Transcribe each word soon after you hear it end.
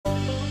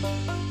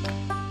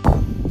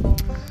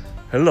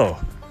Hello,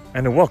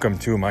 and welcome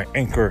to my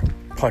Anchor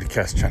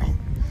podcast channel.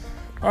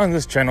 On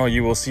this channel,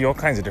 you will see all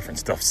kinds of different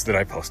stuffs that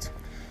I post.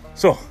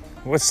 So,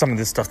 what's some of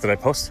this stuff that I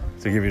post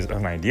to give you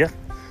an idea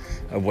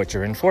of what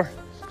you're in for?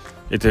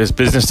 It is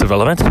business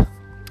development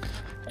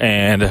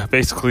and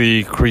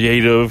basically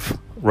creative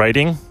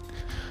writing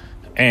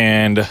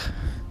and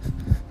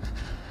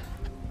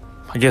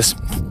I guess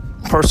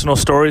personal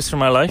stories from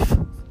my life.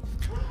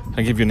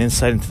 I give you an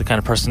insight into the kind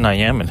of person I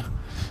am and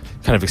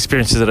kind of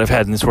experiences that I've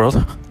had in this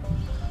world.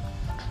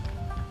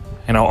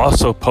 And I'll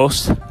also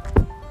post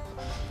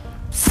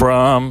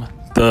from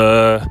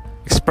the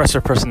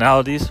Expressive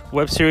Personalities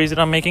web series that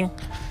I'm making.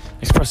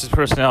 Expressive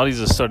Personalities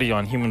is a study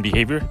on human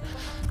behavior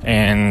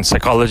and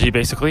psychology,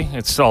 basically.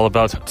 It's all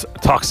about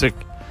toxic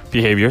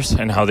behaviors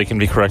and how they can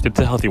be corrected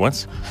to healthy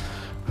ones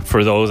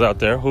for those out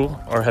there who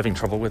are having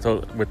trouble with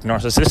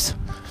narcissists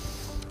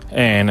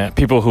and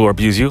people who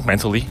abuse you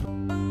mentally